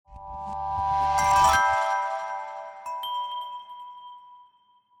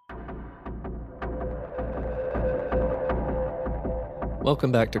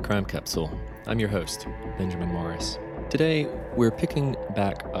Welcome back to Crime Capsule. I'm your host, Benjamin Morris. Today, we're picking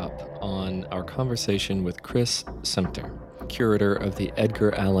back up on our conversation with Chris Semtner, curator of the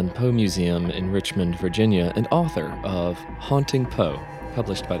Edgar Allan Poe Museum in Richmond, Virginia, and author of Haunting Poe,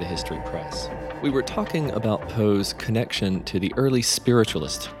 published by the History Press. We were talking about Poe's connection to the early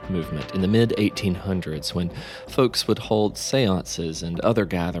spiritualist movement in the mid-1800s when folks would hold seances and other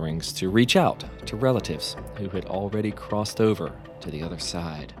gatherings to reach out to relatives who had already crossed over to the other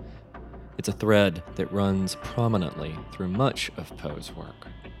side. It's a thread that runs prominently through much of Poe's work,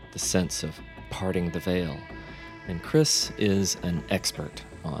 the sense of parting the veil. And Chris is an expert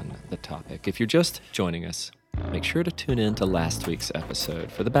on the topic. If you're just joining us, make sure to tune in to last week's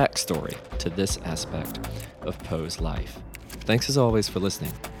episode for the backstory to this aspect of Poe's life. Thanks as always for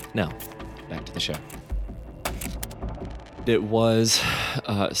listening. Now, back to the show. It was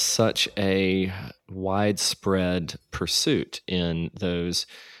such a widespread pursuit in those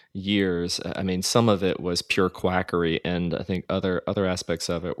years. I mean, some of it was pure quackery, and I think other aspects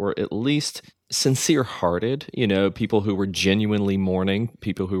of it were at least sincere-hearted, people who were genuinely mourning,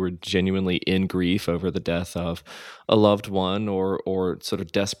 people who were genuinely in grief over the death of a loved one, or sort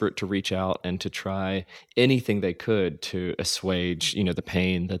of desperate to reach out and to try anything they could to assuage, the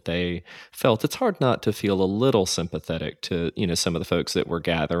pain that they felt. It's hard not to feel a little sympathetic to, some of the folks that were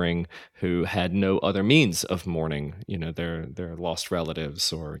gathering who had no other means of mourning, their lost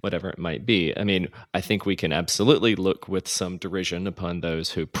relatives or whatever it might be. I mean, I think we can absolutely look with some derision upon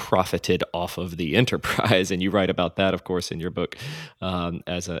those who profited off of the enterprise, and you write about that, of course, in your book,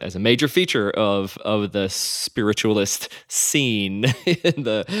 as a major feature of the spiritualist scene in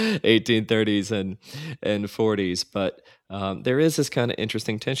the 1830s and 40s. But there is this kind of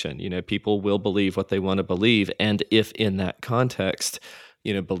interesting tension. People will believe what they want to believe, and if in that context,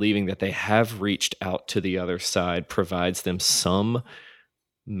 believing that they have reached out to the other side provides them some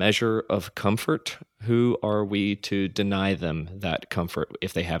measure of comfort, who are we to deny them that comfort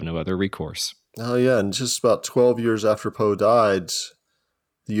if they have no other recourse? Oh, yeah. And just about 12 years after Poe died,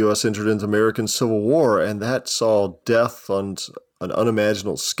 the U.S. entered into American Civil War, and that saw death on an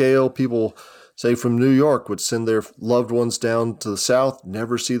unimaginable scale. People, say, from New York would send their loved ones down to the South,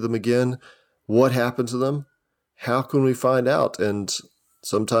 never see them again. What happened to them? How can we find out? And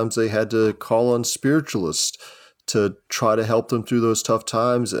sometimes they had to call on spiritualists to try to help them through those tough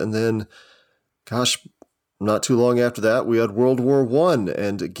times. And then, gosh, not too long after that, we had World War I.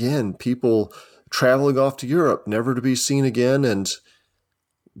 And again, people traveling off to Europe, never to be seen again. And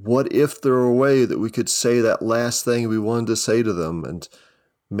what if there were a way that we could say that last thing we wanted to say to them and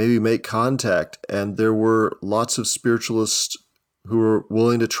maybe make contact? And there were lots of spiritualists who were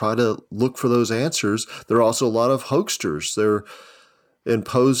willing to try to look for those answers. There are also a lot of hoaxsters. In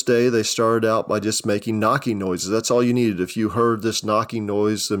Poe's day, they started out by just making knocking noises. That's all you needed. If you heard this knocking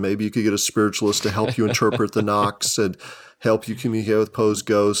noise, then maybe you could get a spiritualist to help you interpret the knocks and help you communicate with Poe's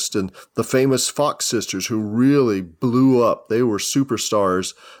ghost. And the famous Fox sisters, who really blew up, they were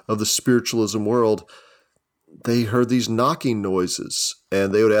superstars of the spiritualism world. They heard these knocking noises,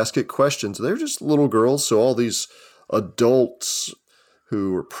 and they would ask it questions. They were just little girls, so all these adults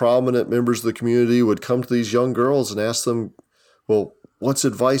who were prominent members of the community would come to these young girls and ask them, well, what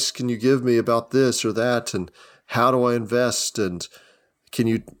advice can you give me about this or that? And how do I invest? And can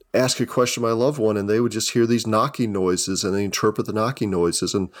you ask a question to my loved one? And they would just hear these knocking noises and they interpret the knocking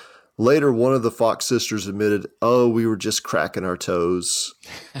noises. And later, one of the Fox sisters admitted, oh, we were just cracking our toes.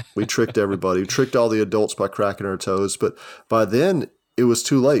 We tricked everybody. We tricked all the adults by cracking our toes. But by then, it was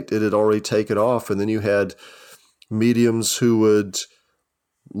too late. It had already taken off. And then you had mediums who would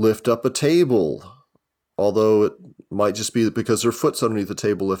lift up a table, although it might just be because their foot's underneath the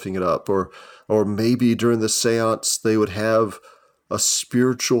table lifting it up. Or maybe during the seance, they would have a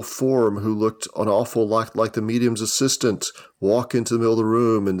spiritual form who looked an awful lot like the medium's assistant walk into the middle of the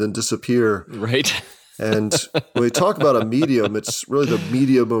room and then disappear. Right. And when we talk about a medium, it's really the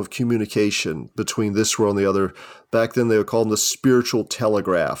medium of communication between this world and the other. Back then, they would call them the spiritual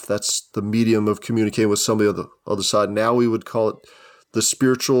telegraph. That's the medium of communicating with somebody on the other side. Now we would call it the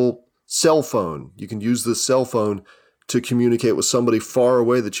spiritual cell phone. You can use the cell phone to communicate with somebody far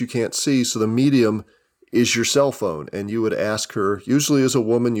away that you can't see. So the medium is your cell phone. And you would ask her, usually as a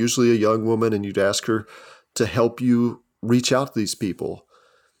woman, usually a young woman, and you'd ask her to help you reach out to these people.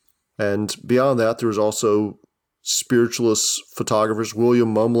 And beyond that, there was also spiritualist photographers,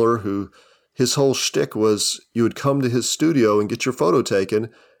 William Mumler, who his whole shtick was you would come to his studio and get your photo taken,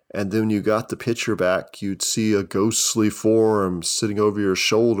 and then when you got the picture back, you'd see a ghostly form sitting over your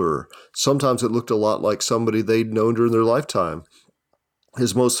shoulder. Sometimes it looked a lot like somebody they'd known during their lifetime.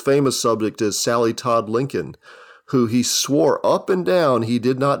 His most famous subject is Sally Todd Lincoln, who he swore up and down he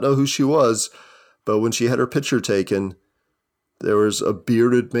did not know who she was, but when she had her picture taken, there was a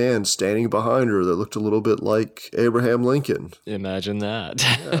bearded man standing behind her that looked a little bit like Abraham Lincoln. Imagine that.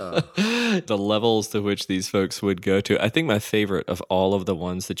 Yeah. The levels to which these folks would go to. I think my favorite of all of the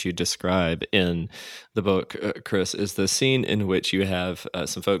ones that you describe in the book, Chris, is the scene in which you have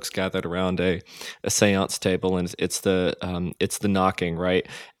some folks gathered around a seance table, and it's the knocking, right?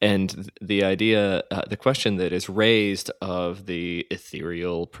 And the idea, the question that is raised of the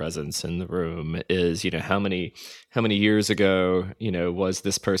ethereal presence in the room is, how many years ago, was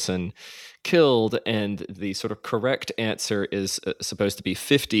this person killed? And the sort of correct answer is supposed to be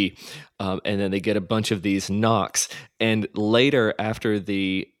 50, and then they get a bunch of these knocks, and later, after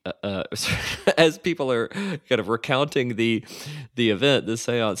the as people are kind of recounting the event, the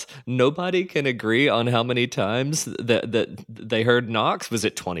seance, nobody can agree on how many times that they heard knocks. Was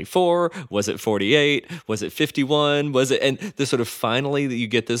it 24? Was it 48? Was it 51? Was it? And the sort of finally that you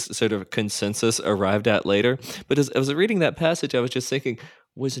get this sort of consensus arrived at later. But as I was reading that passage, I was just thinking,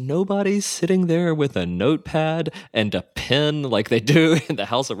 was nobody sitting there with a notepad and a pen like they do in the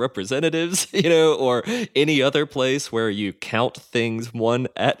House of Representatives, or any other place where you count things one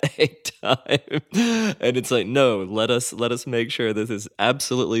at a time? And it's like, no, let us make sure this is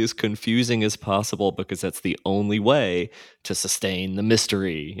absolutely as confusing as possible, because that's the only way to sustain the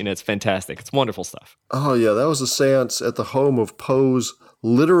mystery. It's fantastic. It's wonderful stuff. Oh, yeah, that was a seance at the home of Poe's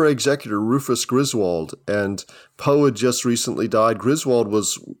literary executor, Rufus Griswold, and Poe had just recently died. Griswold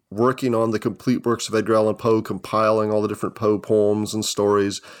was working on the complete works of Edgar Allan Poe, compiling all the different Poe poems and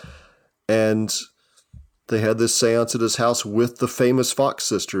stories, and they had this seance at his house with the famous Fox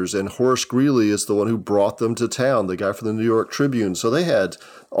sisters, and Horace Greeley is the one who brought them to town, the guy from the New York Tribune. So they had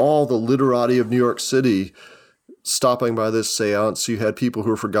all the literati of New York City stopping by this seance. You had people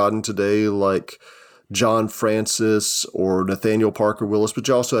who are forgotten today, like John Francis or Nathaniel Parker Willis, but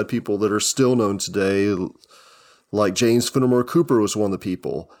you also had people that are still known today, like James Fenimore Cooper was one of the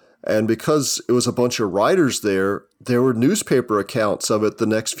people. And because it was a bunch of writers there were newspaper accounts of it the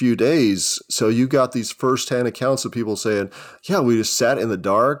next few days. So you got these firsthand accounts of people saying, yeah, we just sat in the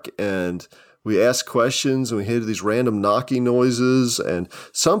dark and we asked questions and we heard these random knocking noises. And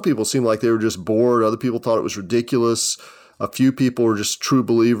some people seemed like they were just bored. Other people thought it was ridiculous. A few people were just true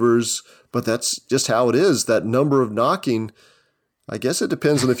believers. But that's just how it is. That number of knocking, I guess it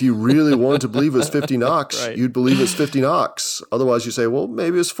depends on if you really wanted to believe it was 50 knocks, Right. You'd believe it's 50 knocks. Otherwise, you say, well,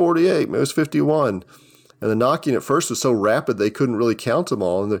 maybe it's 48, maybe it's 51. And the knocking at first was so rapid they couldn't really count them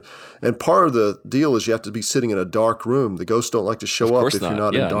all. And part of the deal is you have to be sitting in a dark room. The ghosts don't like to show up if you're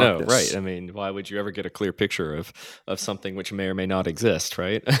not in darkness. No, right. I mean, why would you ever get a clear picture of something which may or may not exist,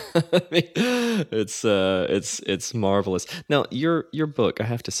 right? I mean, it's marvelous. Now, your book, I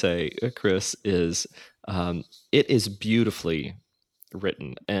have to say, Chris, is it is beautifully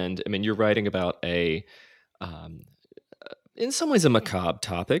written, and I mean, you're writing about in some ways a macabre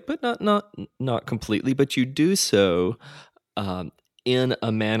topic, but not completely. But you do so in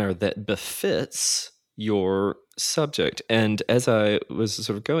a manner that befits your subject. And as I was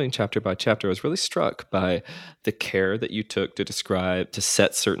sort of going chapter by chapter, I was really struck by the care that you took to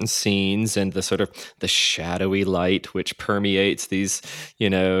set certain scenes, and the sort of the shadowy light which permeates these,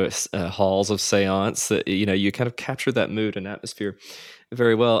 halls of seance. That you kind of capture that mood and atmosphere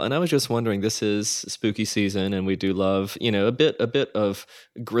very well. And I was just wondering, this is spooky season, and we do love, a bit of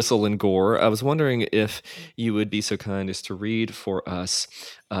gristle and gore. I was wondering if you would be so kind as to read for us.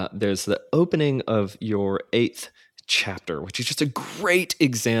 There's the opening of your 8th chapter, which is just a great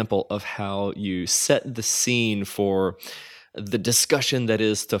example of how you set the scene for the discussion that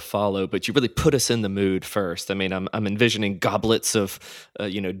is to follow, but you really put us in the mood first. I mean, I'm envisioning goblets of,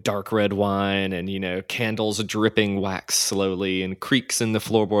 dark red wine, and, candles dripping wax slowly, and creaks in the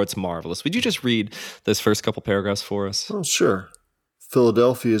floorboards. Marvelous. Would you just read those first couple paragraphs for us? Oh, sure.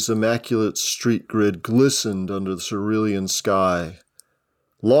 Philadelphia's immaculate street grid glistened under the cerulean sky.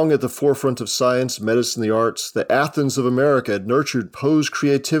 Long at the forefront of science, medicine, the arts, the Athens of America had nurtured Poe's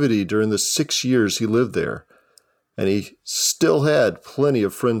creativity during the 6 years he lived there, and he still had plenty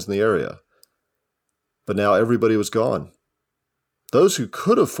of friends in the area. But now everybody was gone. Those who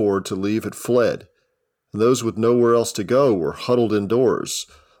could afford to leave had fled, and those with nowhere else to go were huddled indoors.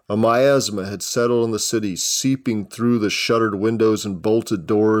 A miasma had settled on the city, seeping through the shuttered windows and bolted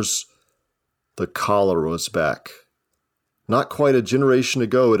doors. The cholera was back. Not quite a generation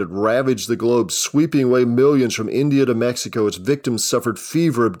ago, it had ravaged the globe, sweeping away millions from India to Mexico. Its victims suffered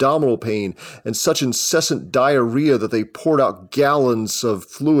fever, abdominal pain, and such incessant diarrhea that they poured out gallons of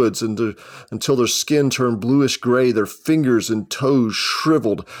fluids until their skin turned bluish gray, their fingers and toes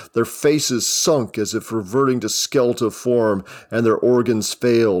shriveled, their faces sunk as if reverting to skeletal form, and their organs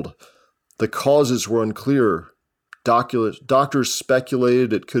failed. The causes were unclear. Doctors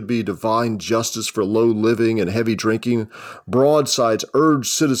speculated it could be divine justice for low living and heavy drinking. Broadsides urged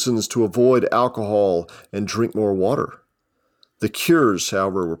citizens to avoid alcohol and drink more water. The cures,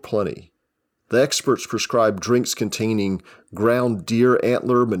 however, were plenty. The experts prescribed drinks containing ground deer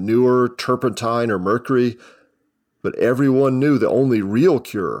antler, manure, turpentine, or mercury, but everyone knew the only real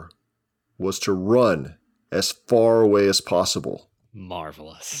cure was to run as far away as possible.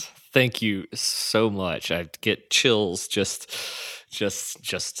 Marvelous. Thank you so much. I get chills just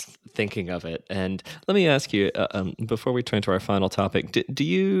thinking of it. And let me ask you, before we turn to our final topic, did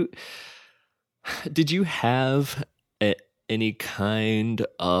you have any kind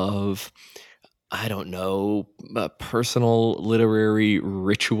of, I don't know, a personal literary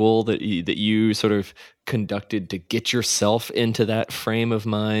ritual that you sort of conducted to get yourself into that frame of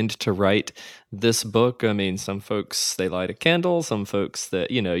mind to write this book? I mean, some folks, they light a candle, some folks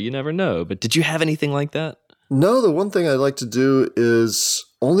that, you never know. But did you have anything like that? No, the one thing I like to do is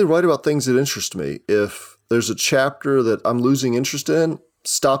only write about things that interest me. If there's a chapter that I'm losing interest in,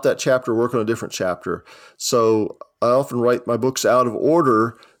 stop that chapter, work on a different chapter. So I often write my books out of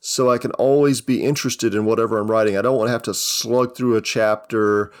order so I can always be interested in whatever I'm writing. I don't want to have to slug through a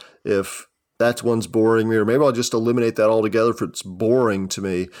chapter if that one's boring me, or maybe I'll just eliminate that altogether if it's boring to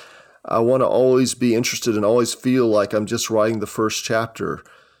me. I want to always be interested and always feel like I'm just writing the first chapter.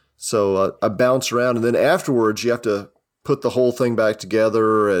 So I bounce around, and then afterwards you have to put the whole thing back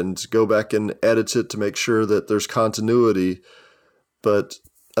together and go back and edit it to make sure that there's continuity. But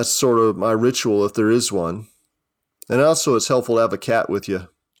that's sort of my ritual if there is one. And also it's helpful to have a cat with you.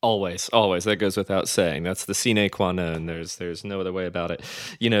 Always. That goes without saying. That's the sine qua non. There's no other way about it.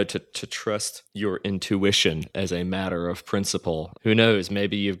 To trust your intuition as a matter of principle. Who knows?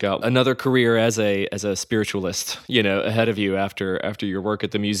 Maybe you've got another career as a spiritualist, ahead of you after your work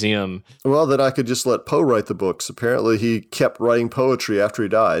at the museum. Well, then I could just let Poe write the books. Apparently, he kept writing poetry after he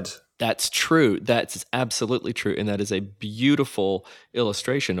died. That's true. That's absolutely true. And that is a beautiful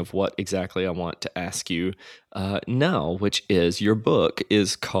illustration of what exactly I want to ask you now, which is your book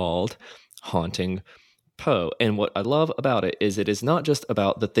is called Haunting Poe. And what I love about it is not just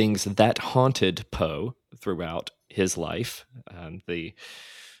about the things that haunted Poe throughout his life, the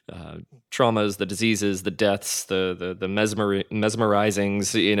traumas, the diseases, the deaths, the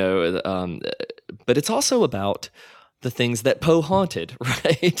mesmerizings, but it's also about the things that Poe haunted,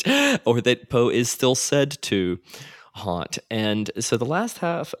 right? Or that Poe is still said to haunt. And so the last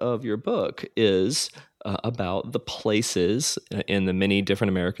half of your book is about the places in the many different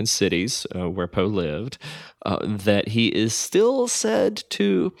American cities where Poe lived that he is still said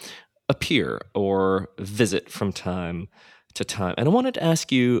to appear or visit from time to time. And I wanted to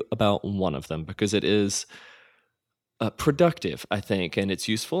ask you about one of them because it is productive, I think, and it's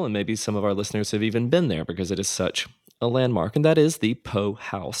useful. And maybe some of our listeners have even been there because it is such a landmark, and that is the Poe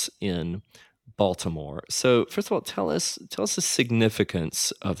House in Baltimore. So, first of all, tell us the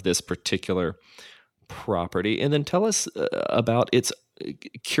significance of this particular property, and then tell us about its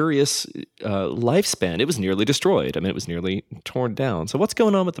curious lifespan. It was nearly destroyed. I mean, it was nearly torn down. So, what's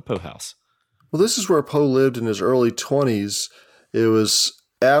going on with the Poe House? Well, this is where Poe lived in his early 20s. It was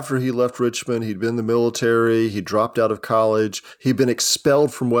after he left Richmond. He'd been in the military. He dropped out of college. He'd been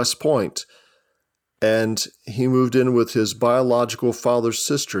expelled from West Point. And he moved in with his biological father's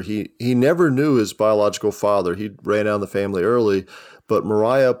sister. He never knew his biological father. He ran out of the family early. But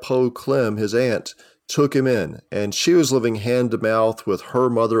Maria Poe Clem, his aunt, took him in. And she was living hand to mouth with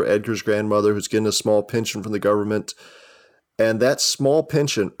her mother, Edgar's grandmother, who's getting a small pension from the government. And that small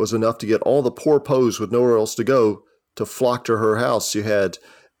pension was enough to get all the poor Poes with nowhere else to go to flock to her house. You had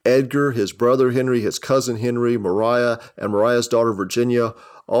Edgar, his brother Henry, his cousin Henry, Maria, and Maria's daughter Virginia,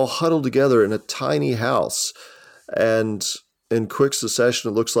 all huddled together in a tiny house. And in quick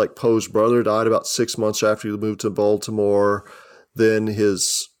succession, it looks like Poe's brother died about 6 months after he moved to Baltimore. Then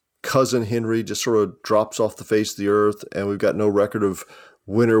his cousin Henry just sort of drops off the face of the earth, and we've got no record of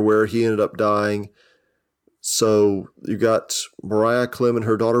when or where he ended up dying. So you got Maria Clem and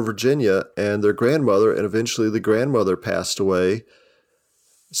her daughter Virginia and their grandmother, and eventually the grandmother passed away.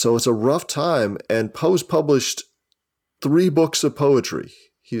 So it's a rough time, and Poe's published 3 books of poetry.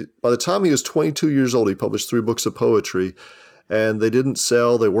 By the time he was 22 years old, he published 3 books of poetry, and they didn't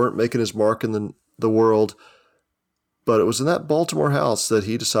sell. They weren't making his mark in the world. But it was in that Baltimore house that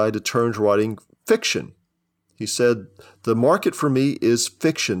he decided to turn to writing fiction. He said, the market for me is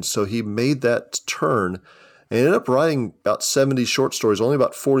fiction. So he made that turn and ended up writing about 70 short stories, only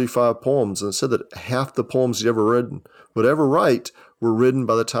about 45 poems. And it said that half the poems he would ever write were written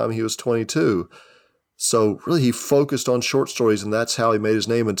by the time he was 22. So really he focused on short stories, and that's how he made his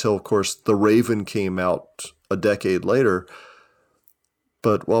name until, of course, The Raven came out a decade later.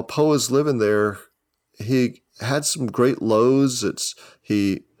 But while Poe was living there, he had some great lows.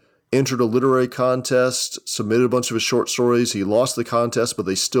 He entered a literary contest, submitted a bunch of his short stories. He lost the contest, but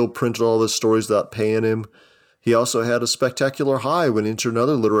they still printed all his stories without paying him. He also had a spectacular high when he entered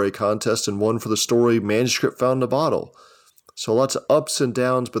another literary contest and won for the story Manuscript Found in a Bottle. So lots of ups and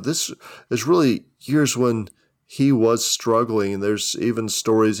downs, but this is really years when he was struggling. And there's even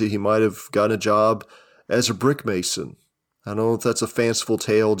stories that he might have gotten a job as a brick mason. I don't know if that's a fanciful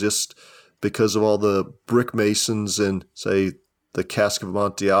tale just because of all the brick masons in, say, the Cask of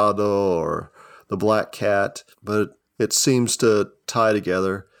Amontillado or the Black Cat, but it seems to tie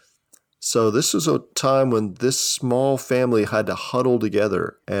together. So this was a time when this small family had to huddle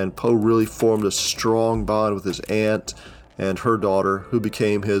together, and Poe really formed a strong bond with his aunt and her daughter, who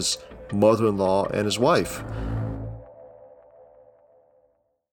became his mother-in-law and his wife.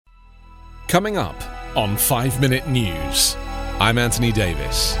 Coming up on 5 Minute News, I'm Anthony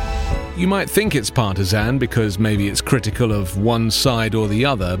Davis. You might think it's partisan because maybe it's critical of one side or the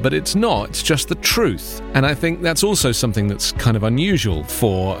other, but it's not. It's just the truth. And I think that's also something that's kind of unusual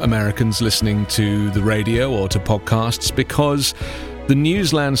for Americans listening to the radio or to podcasts, because the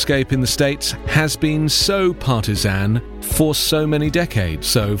news landscape in the States has been so partisan for so many decades.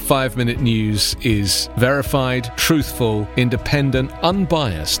 So 5 Minute News is verified, truthful, independent,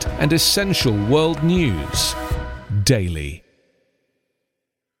 unbiased, and essential world news daily.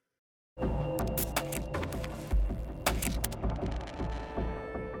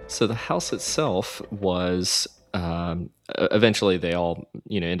 So the house itself was eventually they all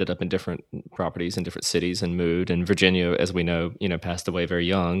ended up in different properties in different cities and moved. And Virginia, as we know, passed away very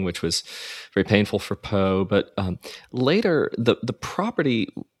young, which was very painful for Poe. But later, the property,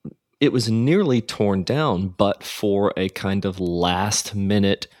 it was nearly torn down, but for a kind of last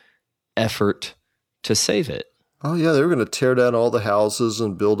minute effort to save it. Oh yeah, they were going to tear down all the houses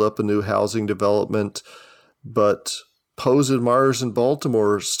and build up a new housing development, but Poe's admirers in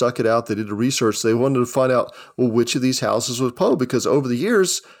Baltimore stuck it out. They did the research. They wanted to find out, well, which of these houses was Poe? Because over the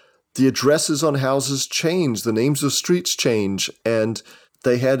years, the addresses on houses change, the names of streets change, and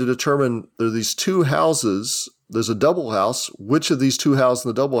they had to determine there are these two houses. There's a double house. Which of these two houses in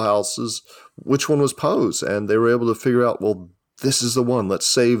the double houses, which one was Poe's? And they were able to figure out, well, this is the one. Let's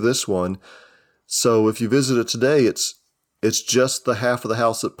save this one. So if you visit it today, it's just the half of the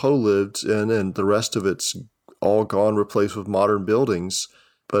house that Poe lived in, and the rest of it's all gone, replaced with modern buildings.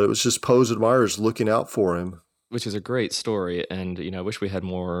 But it was just Poe's admirers looking out for him. Which is a great story, and I wish we had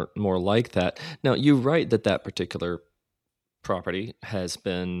more like that. Now, you write that particular property has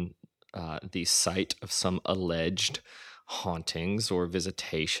been the site of some alleged hauntings or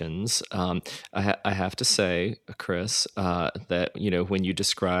visitations. I have to say, Chris, that when you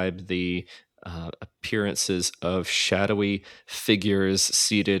describe the appearances of shadowy figures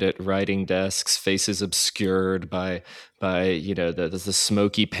seated at writing desks, faces obscured by the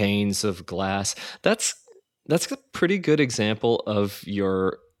smoky panes of glass. That's a pretty good example of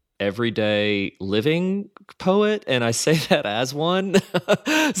your everyday living poet, and I say that as one.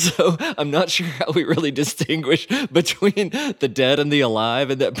 So I'm not sure how we really distinguish between the dead and the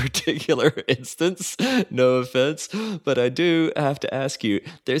alive in that particular instance. No offense, but I do have to ask you,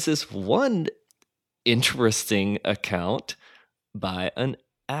 there's this one interesting account by an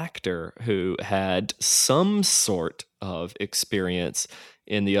actor who had some sort of experience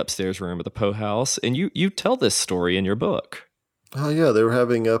in the upstairs room of the Poe house, and you tell this story in your book. Oh, yeah, they were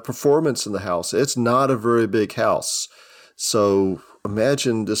having a performance in the house. It's not a very big house. So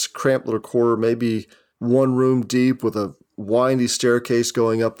imagine this cramped little quarter, maybe one room deep with a windy staircase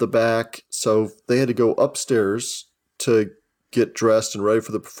going up the back. So they had to go upstairs to get dressed and ready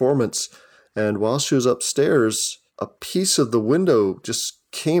for the performance. And while she was upstairs, a piece of the window just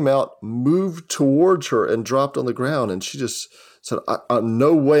came out, moved towards her, and dropped on the ground. And she just said,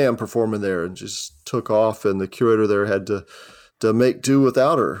 no way I'm performing there, and just took off. And the curator there had to make do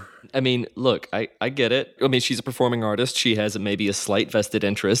without her. I mean, look, I get it. I mean, she's a performing artist. She has maybe a slight vested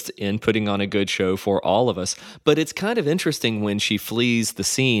interest in putting on a good show for all of us. But it's kind of interesting when she flees the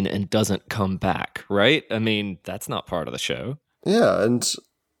scene and doesn't come back, right? I mean, that's not part of the show. Yeah, and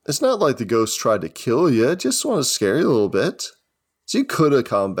it's not like the ghost tried to kill you. It just wanted to scare you a little bit. She could have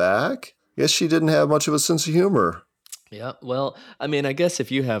come back. I guess she didn't have much of a sense of humor. Yeah, well, I mean, I guess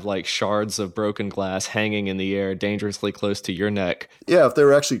if you have like shards of broken glass hanging in the air dangerously close to your neck. Yeah, if they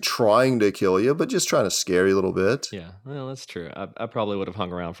were actually trying to kill you, but just trying to scare you a little bit. Yeah, well, that's true. I probably would have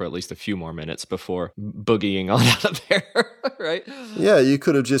hung around for at least a few more minutes before boogieing on out of there, right? Yeah, you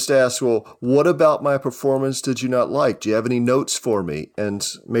could have just asked, well, what about my performance did you not like? Do you have any notes for me? And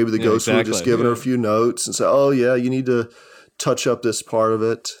maybe the Yeah, ghost would have just exactly. given her a few notes and say, oh, yeah, you need to touch up this part of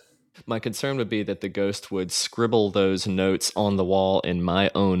it. My concern would be that the ghost would scribble those notes on the wall in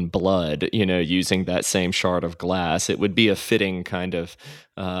my own blood, using that same shard of glass. It would be a fitting kind of,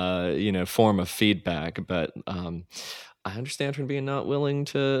 form of feedback. But I understand from being not willing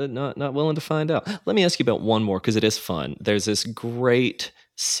to find out. Let me ask you about one more because it is fun. There's this great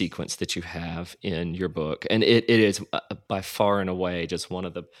sequence that you have in your book, and it is by far and away just one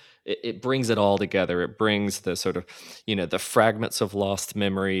of the. It brings it all together. It brings the sort of, the fragments of lost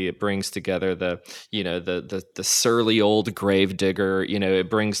memory. It brings together the surly old grave digger. It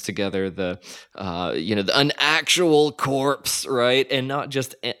brings together an actual corpse, right? And not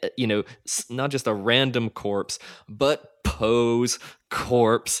just not just a random corpse, but Poe's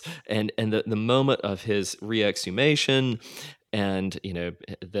corpse, and the moment of his reexhumation. And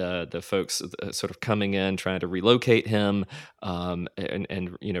the folks sort of coming in, trying to relocate him, and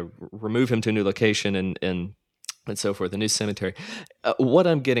remove him to a new location, and so forth, the new cemetery. What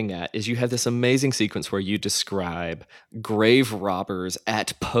I'm getting at is you have this amazing sequence where you describe grave robbers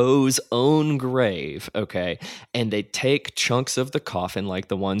at Poe's own grave, okay? And they take chunks of the coffin, like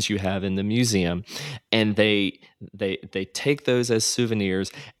the ones you have in the museum, and they take those as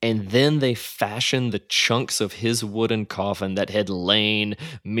souvenirs, and then they fashion the chunks of his wooden coffin that had lain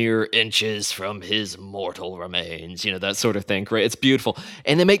mere inches from his mortal remains, that sort of thing. Great, it's beautiful.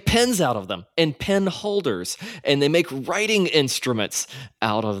 And they make pens out of them, and pen holders, and they make writing instruments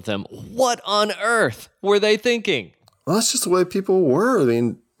out of them. What on earth were they thinking? Well, that's just the way people were. I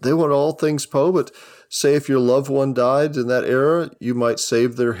mean, they want all things Poe, but say if your loved one died in that era, you might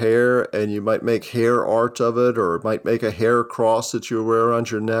save their hair and you might make hair art of it, or might make a hair cross that you wear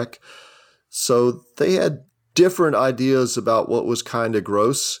around your neck. So they had different ideas about what was kind of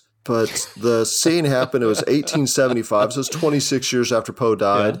gross. But the scene happened, it was 1875, so it's 26 years after Poe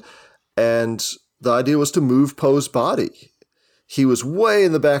died. Yeah. And the idea was to move Poe's body. He was way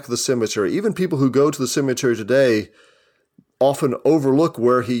in the back of the cemetery. Even people who go to the cemetery today often overlook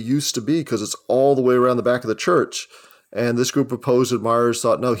where he used to be because it's all the way around the back of the church. And this group of Poe's admirers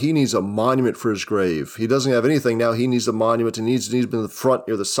thought, no, he needs a monument for his grave. He doesn't have anything now. He needs a monument. He needs to be in the front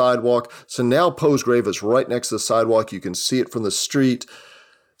near the sidewalk. So now Poe's grave is right next to the sidewalk. You can see it from the street.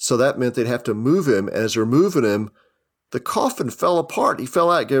 So that meant they'd have to move him. And as they're moving him, the coffin fell apart. He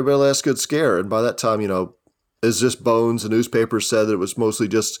fell out, gave everybody a last good scare. And by that time, is this bones? The newspaper said that it was mostly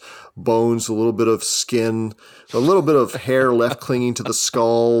just bones, a little bit of skin, a little bit of hair left clinging to the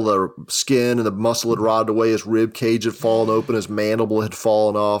skull, the skin, and the muscle had rotted away. His rib cage had fallen open. His mandible had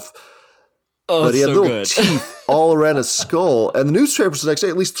fallen off. Oh, but he had so little good. teeth all around his skull. And the newspapers the next day,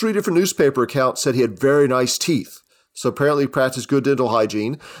 at least 3 different newspaper accounts said he had very nice teeth. So apparently he practiced good dental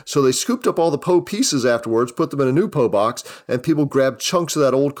hygiene. So they scooped up all the Poe pieces afterwards, put them in a new Poe box, and people grabbed chunks of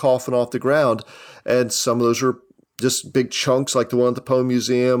that old coffin off the ground. And some of those are just big chunks like the one at the Poe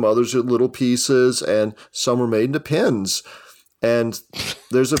Museum. Others are little pieces, and some were made into pins. And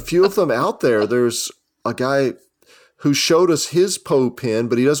there's a few of them out there. There's a guy who showed us his Poe pin,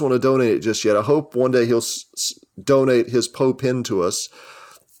 but he doesn't want to donate it just yet. I hope one day he'll donate his Poe pin to us.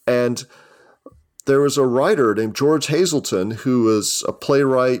 And there was a writer named George Hazleton who was a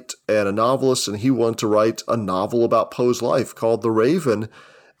playwright and a novelist, and he wanted to write a novel about Poe's life called The Raven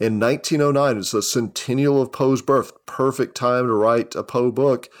in 1909. It's the centennial of Poe's birth. Perfect time to write a Poe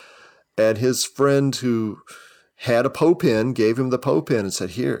book. And his friend who had a Poe pen gave him the Poe pen and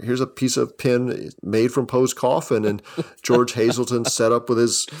said, here's a piece of pen made from Poe's coffin. And George Hazleton set up with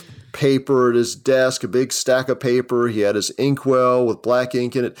his paper at his desk, a big stack of paper. He had his inkwell with black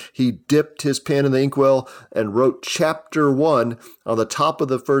ink in it. He dipped his pen in the inkwell and wrote chapter 1 on the top of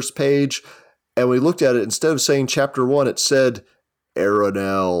the first page. And when we looked at it, instead of saying chapter 1, it said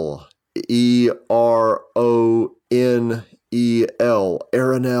Aronel, E-R-O-N-E-L,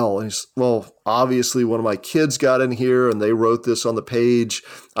 Aronel. And he's, well, obviously one of my kids got in here and they wrote this on the page.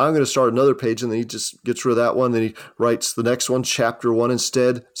 I'm going to start another page, and then he just gets rid of that one. Then he writes the next one, chapter 1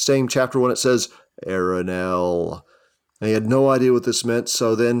 instead. Same chapter 1, it says Aronel. And he had no idea what this meant.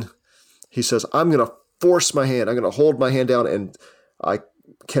 So then he says, I'm going to force my hand. I'm going to hold my hand down, and I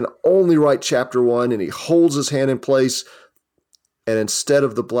can only write chapter 1. And he holds his hand in place. And instead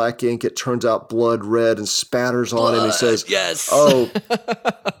of the black ink, it turns out blood red and spatters on him. He says, yes. Oh,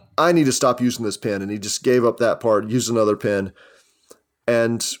 I need to stop using this pen. And he just gave up that part, used another pen.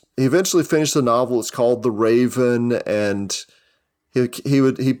 And he eventually finished the novel. It's called The Raven. And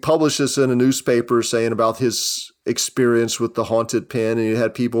he published this in a newspaper saying about his experience with the haunted pen. And he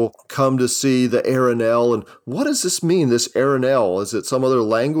had people come to see the Aranel. And what does this mean, this Aranel? Is it some other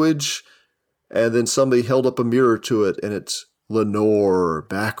language? And then somebody held up a mirror to it, and it's Lenore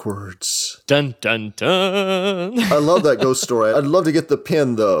backwards. Dun, dun, dun. I love that ghost story. I'd love to get the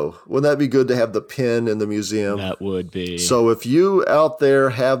pin, though. Wouldn't that be good to have the pin in the museum? That would be. So if you out there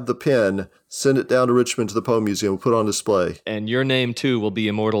have the pin, send it down to Richmond to the Poe Museum. We'll put it on display. And your name, too, will be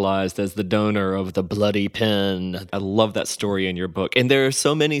immortalized as the donor of the bloody pen. I love that story in your book. And there are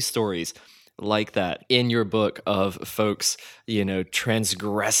so many stories like that in your book of folks,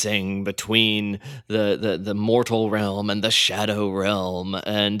 transgressing between the mortal realm and the shadow realm,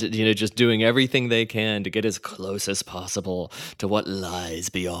 and just doing everything they can to get as close as possible to what lies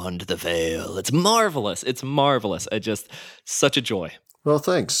beyond the veil. It's marvelous. It's marvelous. Such a joy. Well,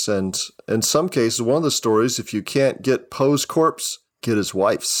 thanks. And in some cases, one of the stories, if you can't get Poe's corpse, get his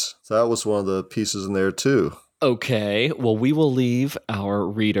wife's. So that was one of the pieces in there too. Okay, well, we will leave our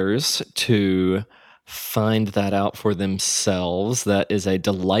readers to find that out for themselves. That is a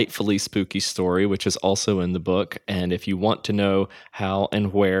delightfully spooky story, which is also in the book. And if you want to know how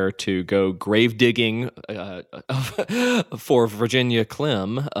and where to go grave digging for Virginia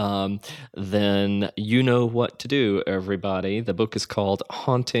Clem, then you know what to do, everybody. The book is called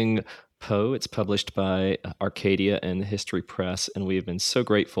Haunting Poe. It's published by Arcadia and History Press, and we have been so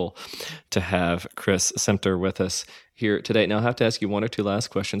grateful to have Chris Semtner with us here today. Now, I have to ask you one or two last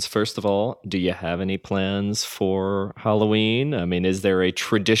questions. First of all, do you have any plans for Halloween? I mean, is there a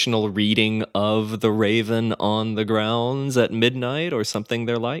traditional reading of The Raven on the grounds at midnight or something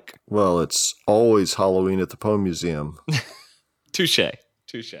they're like? Well, it's always Halloween at the Poe Museum. Touché.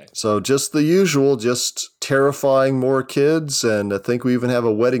 So just the usual, just terrifying more kids, and I think we even have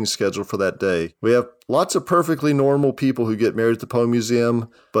a wedding scheduled for that day. We have lots of perfectly normal people who get married at the Poe Museum,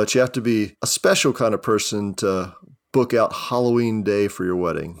 but you have to be a special kind of person to book out Halloween Day for your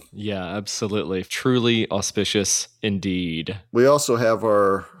wedding. Yeah, absolutely. Truly auspicious indeed. We also have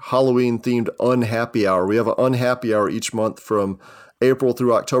our Halloween-themed Unhappy Hour. We have an Unhappy Hour each month from April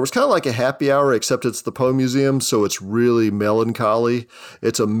through October. It's kind of like a happy hour, except it's the Poe Museum, so it's really melancholy.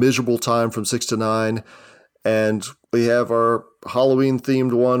 It's a miserable time from 6 to 9. And we have our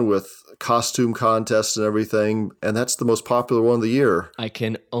Halloween-themed one with costume contests and everything, and that's the most popular one of the year. I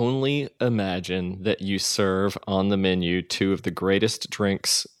can only imagine that you serve on the menu two of the greatest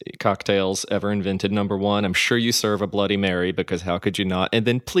cocktails ever invented. Number one, I'm sure you serve a Bloody Mary, because how could you not? And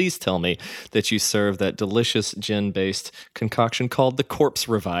then please tell me that you serve that delicious gin-based concoction called the Corpse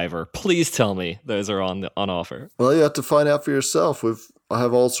Reviver. Please tell me those are on offer. Well, you have to find out for yourself. I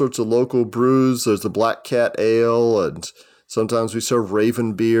have all sorts of local brews. There's the Black Cat Ale, and sometimes we serve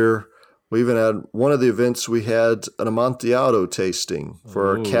Raven beer. We even had one of the events, we had an Amontillado tasting for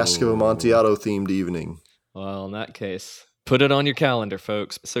our Cask of Amontillado themed evening. Well, in that case, put it on your calendar,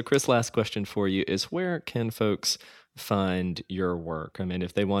 folks. So, Chris, last question for you is, where can folks find your work? I mean,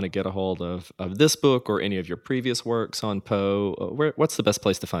 if they want to get a hold of this book or any of your previous works on Poe, what's the best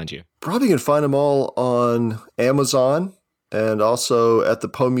place to find you? Probably you can find them all on Amazon. And also at the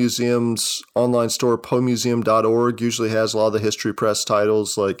Poe Museum's online store, poemuseum.org, usually has a lot of the History Press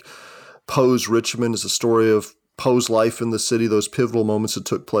titles, like Poe's Richmond is a story of Poe's life in the city, those pivotal moments that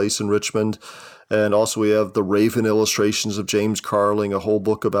took place in Richmond. And also we have the Raven illustrations of James Carling, a whole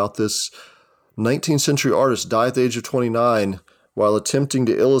book about this 19th century artist, died at the age of 29 while attempting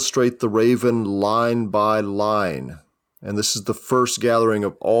to illustrate the Raven line by line. And this is the first gathering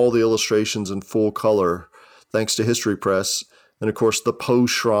of all the illustrations in full color, thanks to History Press. And of course, the Poe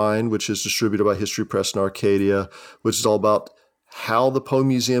Shrine, which is distributed by History Press in Arcadia, which is all about how the Poe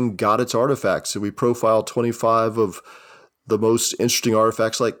Museum got its artifacts. And we profile 25 of the most interesting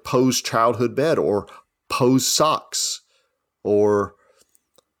artifacts, like Poe's childhood bed, or Poe's socks, or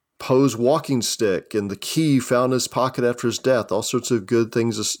Poe's walking stick, and the key found in his pocket after his death. All sorts of good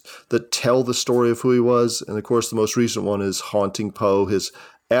things that tell the story of who he was. And of course, the most recent one is Haunting Poe, his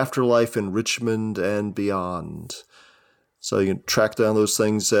afterlife in Richmond and beyond. So you can track down those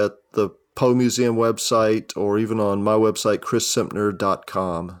things at the Poe Museum website, or even on my website,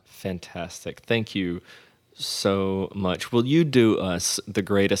 chrissemtner.com. Fantastic. Thank you so much. Will you do us the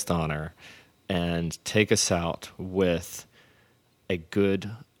greatest honor and take us out with a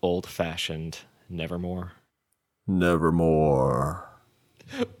good old-fashioned Nevermore? Nevermore.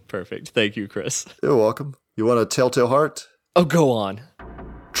 Perfect. Thank you, Chris. You're welcome. You want a telltale heart? Oh, go on.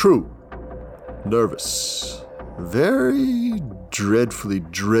 True. Nervous. Very dreadfully,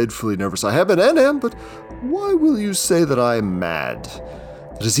 dreadfully nervous. I have been and am, but why will you say that I am mad?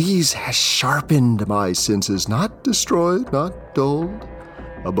 The disease has sharpened my senses, not destroyed, not dulled.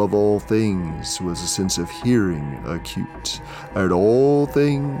 Above all things was a sense of hearing acute. I heard all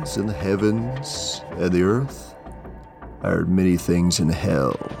things in the heavens and the earth. I heard many things in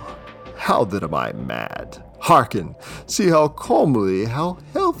hell. How then am I mad? Hearken, see how calmly, how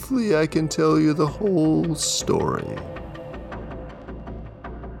healthily I can tell you the whole story.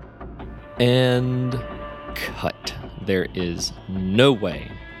 And cut. There is no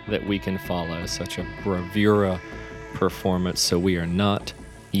way that we can follow such a bravura performance, so we are not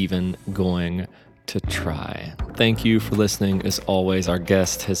even going to try. Thank you for listening. As always, our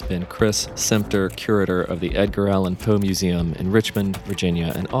guest has been Chris Semtner, curator of the Edgar Allan Poe Museum in Richmond,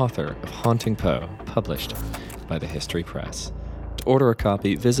 Virginia, and author of Haunting Poe, published by the History Press. To order a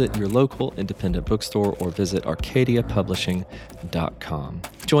copy, visit your local independent bookstore or visit arcadiapublishing.com.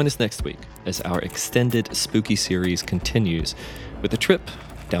 Join us next week as our extended spooky series continues with a trip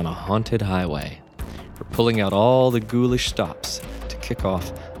down a haunted highway. We're pulling out all the ghoulish stops to kick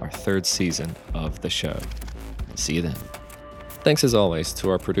off our third season of the show. See you then. Thanks as always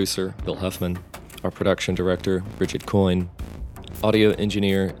to our producer, Bill Huffman, our production director, Bridget Coyne, audio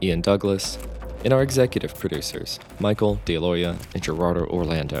engineer, Ian Douglas, and our executive producers, Michael D'Aloia and Gerardo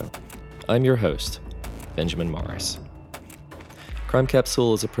Orlando. I'm your host, Benjamin Morris. Crime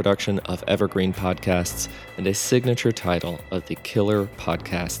Capsule is a production of Evergreen Podcasts and a signature title of the Killer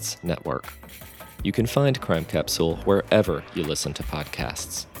Podcasts Network. You can find Crime Capsule wherever you listen to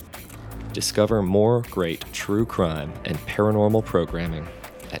podcasts. Discover more great true crime and paranormal programming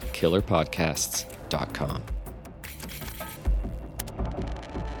at killerpodcasts.com.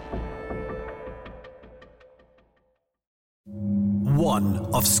 One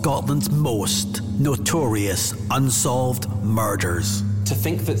of Scotland's most notorious unsolved murders. To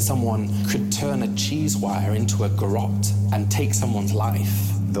think that someone could turn a cheese wire into a garrote and take someone's life.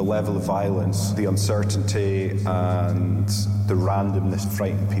 The level of violence, the uncertainty, and the randomness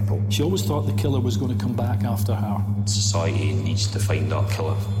frightened people. She always thought the killer was going to come back after her. Society needs to find that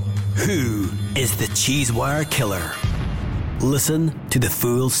killer. Who is the cheese wire killer? Listen to the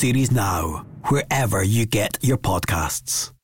full series now, wherever you get your podcasts.